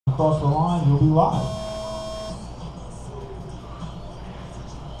across the line, you'll be live.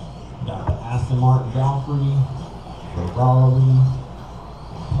 Got the Aston Martin Valkyrie, Ferrari,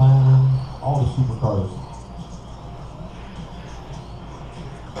 Platinum, all the supercars.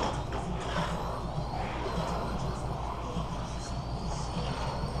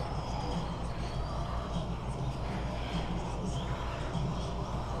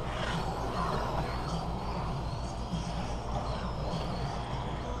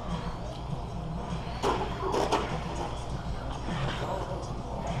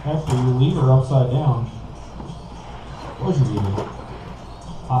 Actually, your leader upside down. What's your leader?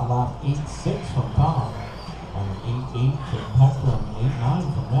 Hot lap 8.6 from Tom, and 8.8 from Hector, and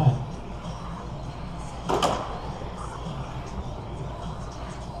 8.9 from Matt.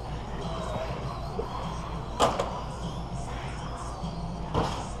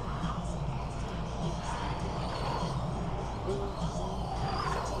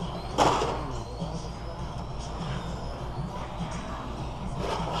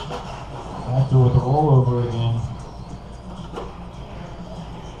 Hector with a rollover again.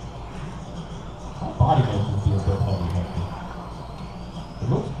 My body makes me feel a bit heavy, Hector. It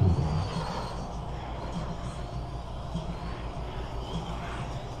looks cool though.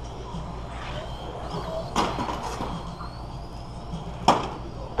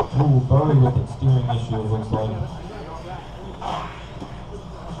 Ooh, Burry with the steering issue, it looks like.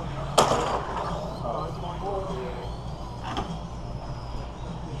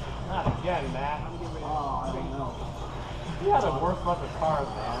 Not again, Matt. Oh, I don't know. You had a worse bunch of cars,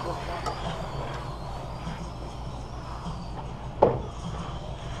 man.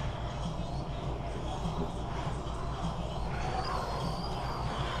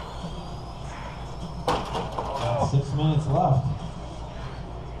 Got 6 minutes left.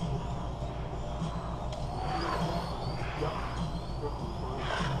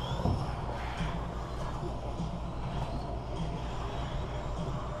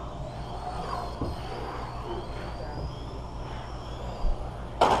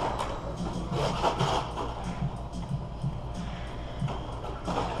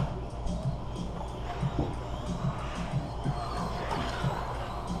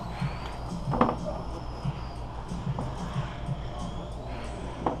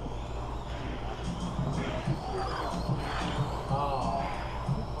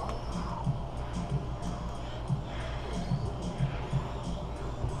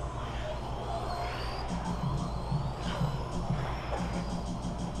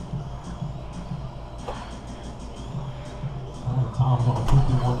 Tom's on a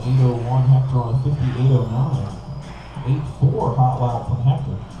 51.801, Hector on a 58.09. 8.4 hot lap from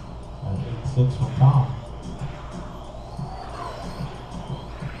Hector, and 8.6 from Tom.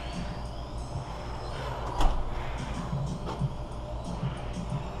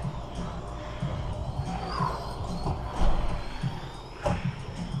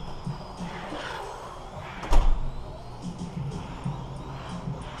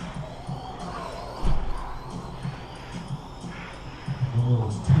 It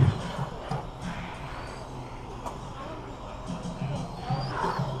was 2.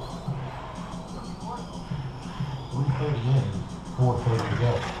 3:30 in, 4:30 to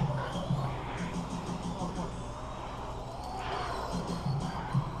go.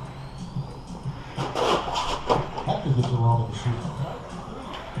 Hector gets it wrong with the shoot.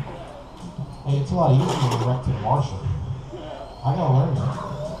 Hey, it's a lot easier than directing Marshall. I gotta learn that.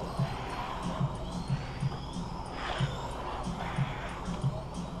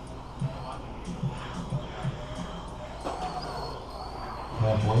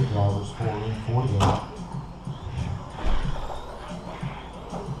 Halfway drivers 4 in, 40 out.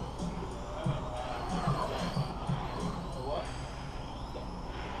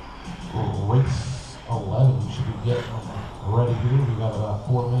 Race 11, we should be getting ready here. We got about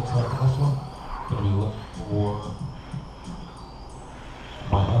 4 minutes left in this one. Gonna be looking for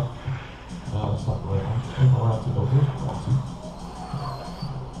Maya. No, that's not the right one. Round 2, over here. Round 2.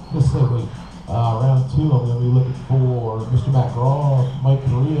 Let's say, wait. Round 2, I'm going to be looking for Mr. McGraw, Mike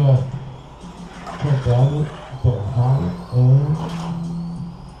Correa, Trent Daggett, Ben Howard, and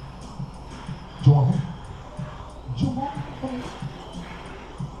Jordan.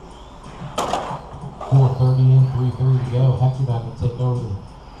 4:30 in, 3:30 to go. Hector back to take over the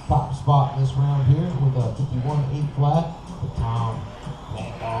top spot in this round here with a 51.8 flat. But Tom,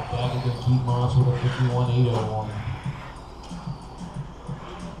 Mad Dog Daggett going to keep Moss with a 51.801.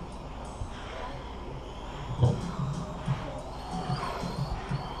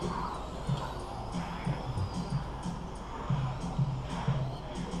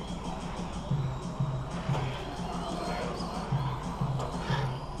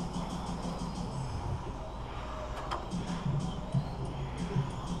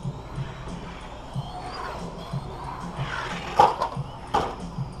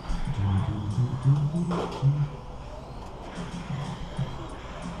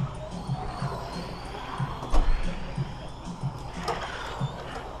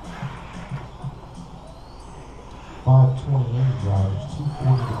 5:20 in drivers,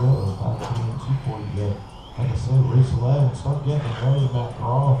 2:40 to go. 5:20 and 2:40 to go. Like I said, race 11. Start getting it ready. Matt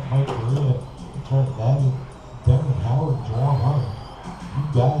Groff, Mike Correa, Trent Daddy, Devin Howard, Joan Hunter. You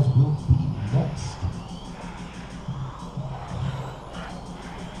guys will be next.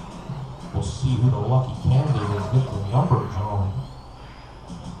 We'll see who the lucky candidate is. Get the numbers on.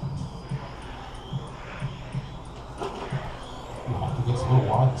 He gets a little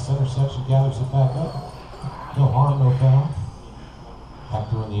wide. The center section gathers it back up. No harm, no foul.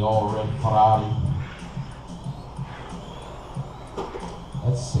 Hector in the all-red Ferrari.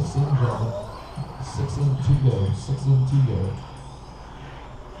 That's 6 in, gentlemen. 6 in, 2 go. 6 in, 2 go.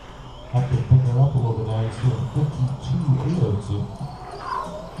 Hector picking it up a little bit now. He's doing 52.802.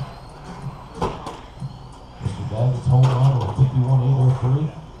 Mr. Daggett home run with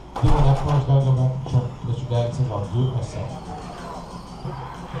 51.803. Doing that first, gotta go back to Trent. Mr. Daggett says, I'll do it myself.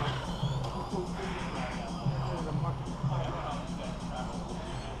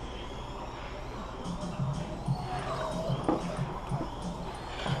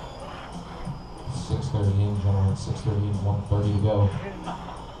 Gentlemen, 6:30 and 1:30 to go.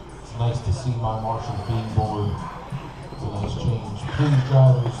 It's nice to see my marshal being board. It's a nice change. Please,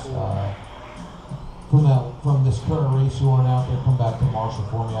 drivers, from this current race who aren't out there, come back to marshal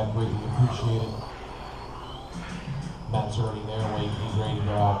for me. I'd greatly appreciate it. Matt's already there waiting. He's ready to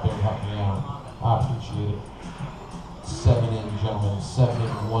go out there and help me out. I appreciate it. 7 in, gentlemen. 7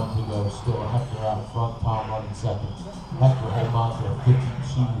 in, 1 to go. Still Hector out front. Tom running second. Hector holding on to a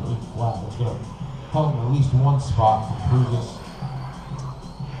 52.8 flat. It's going to help him at least one spot from previous.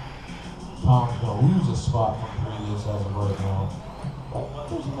 Tom's going to lose a spot from previous as of right now. But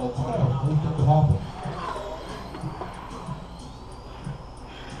there's a minute to go. Anything could happen.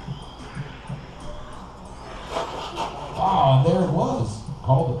 Wow, and there it was.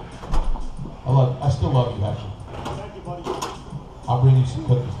 Called it. I still love you, actually. Thank you, buddy. I'll bring you some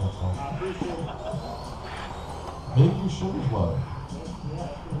cookies next time. I appreciate it. Maybe your sugar's low.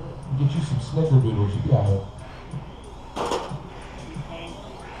 Get you some snickerdoodles, you got it.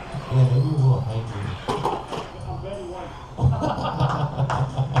 Yeah, maybe a little hangry. I'm very white.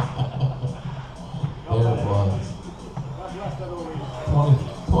 There it was. God bless that over here.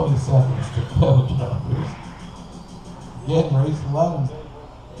 20 seconds to go, drivers. Getting race 11.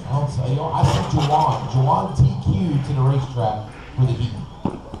 I sent Juwan TQ to the racetrack for the heat. I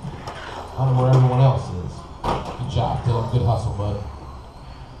don't know where everyone else is. Good job, Dylan. Good hustle, bud.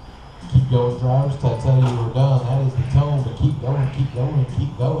 Keep going, drivers. Till I tell you we're done. That is the tone, but keep going, keep going,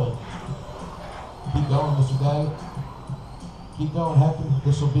 keep going. Keep going, Mr. Daggett. Keep going, Hector.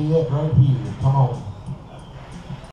 This will be it right here. Come on.